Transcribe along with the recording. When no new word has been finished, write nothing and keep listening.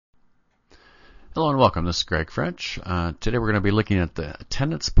Hello and welcome. This is Greg French. Today we're going to be looking at the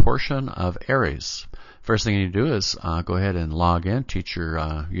attendance portion of Aeries. First thing you need to do is go ahead and log in, teacher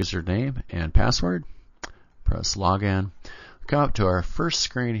username and password. Press login. Come up to our first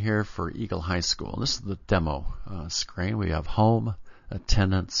screen here for Eagle High School. This is the demo screen. We have home,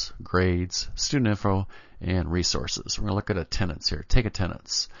 attendance, grades, student info, and resources. We're going to look at attendance here. Take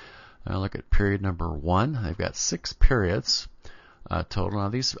attendance. Look at period number 1. They've got 6 periods. Total. Now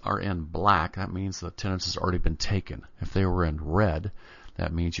these are in black. That means the attendance has already been taken. If they were in red,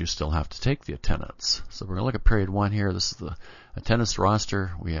 that means you still have to take the attendance. So we're going to look at period 1 here. This is the attendance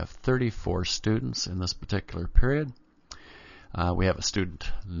roster. We have 34 students in this particular period. We have a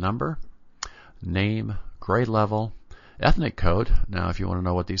student number, name, grade level, ethnic code. Now if you want to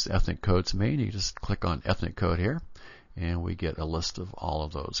know what these ethnic codes mean, you just click on ethnic code here and we get a list of all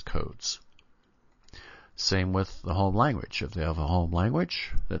of those codes. Same with the home language. If they have a home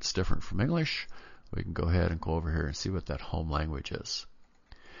language that's different from English, we can go ahead and go over here and see what that home language is.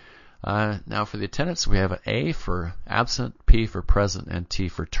 Now for the attendance, we have an A for absent, P for present, and T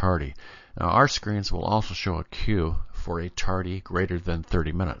for tardy. Now our screens will also show a Q for a tardy greater than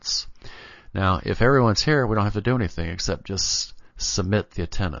 30 minutes. Now if everyone's here, we don't have to do anything except just submit the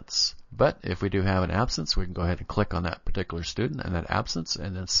attendance. But if we do have an absence, we can go ahead and click on that particular student and that absence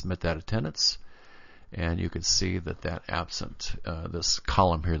and then submit that attendance. And you can see that that absent, this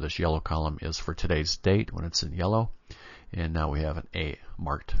column here, this yellow column, is for today's date when it's in yellow. And now we have an A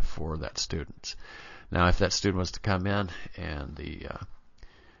marked for that student. Now if that student was to come in and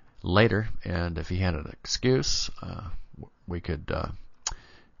later, and if he had an excuse, we could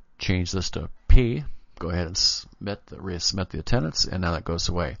change this to P, go ahead and resubmit the attendance, and now that goes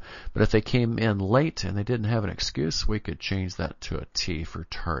away. But if they came in late and they didn't have an excuse, we could change that to a T for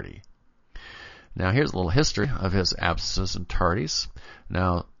tardy. Now here's a little history of his absences and tardies.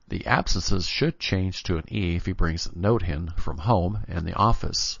 Now the absences should change to an E if he brings a note in from home, and the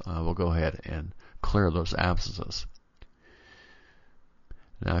office will go ahead and clear those absences.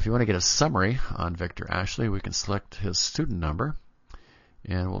 Now if you want to get a summary on Victor Ashley, we can select his student number,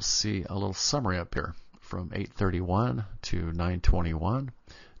 and we'll see a little summary up here from 8:31 to 9:21,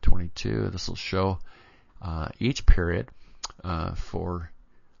 22. This will show each period for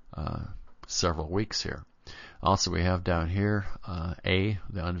several weeks here. Also we have down here A,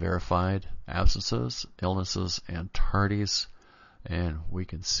 the unverified absences, illnesses, and tardies, and we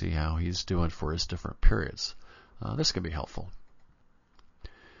can see how he's doing for his different periods. This can be helpful.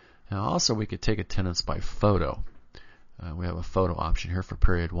 Now also we could take attendance by photo. We have a photo option here for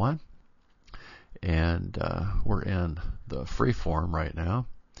period 1, and we're in the free form right now,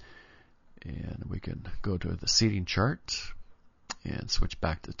 and we can go to the seating chart and switch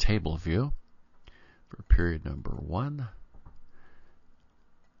back to table view for period number 1.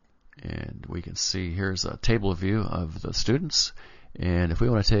 And we can see here's a table view of the students. And if we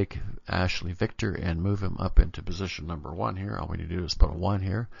want to take Ashley Victor and move him up into position number 1 here, all we need to do is put a 1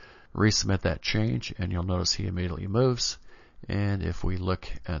 here, resubmit that change, and you'll notice he immediately moves. And if we look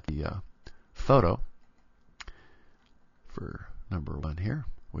at the photo for number 1 here,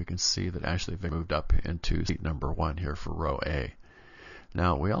 we can see that Ashley Victor moved up into seat number 1 here for row A.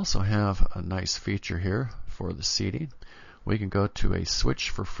 Now we also have a nice feature here for the seating. We can go to a switch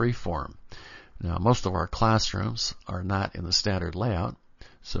for freeform. Now most of our classrooms are not in the standard layout,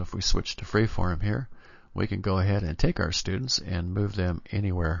 so if we switch to freeform here, we can go ahead and take our students and move them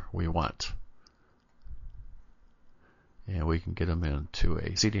anywhere we want. And we can get them into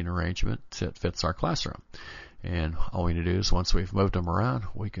a seating arrangement that fits our classroom. And all we need to do is once we've moved them around,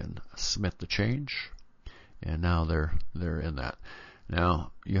 we can submit the change, and now they're in that.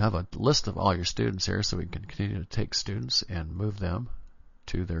 Now you have a list of all your students here, so we can continue to take students and move them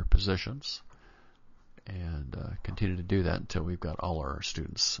to their positions, and continue to do that until we've got all our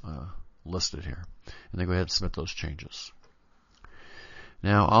students listed here. And then go ahead and submit those changes.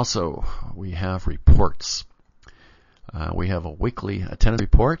 Now also we have reports. We have a weekly attendance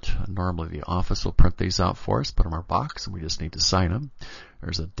report. Normally the office will print these out for us, put them in our box, and we just need to sign them.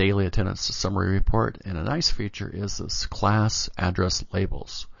 There's a daily attendance summary report, and a nice feature is this class address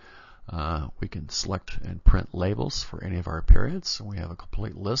labels. We can select and print labels for any of our periods, and we have a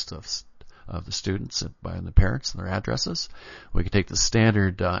complete list of the students by the parents and their addresses. We can take the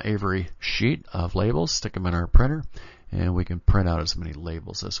standard Aeries sheet of labels, stick them in our printer, and we can print out as many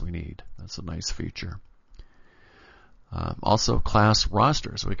labels as we need. That's a nice feature. Also class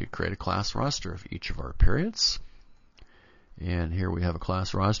rosters. We could create a class roster of each of our periods. And here we have a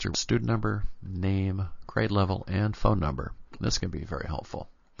class roster with student number, name, grade level, and phone number. This can be very helpful.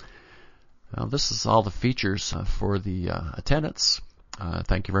 Now, this is all the features for the attendance.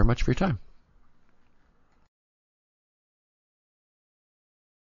 Thank you very much for your time.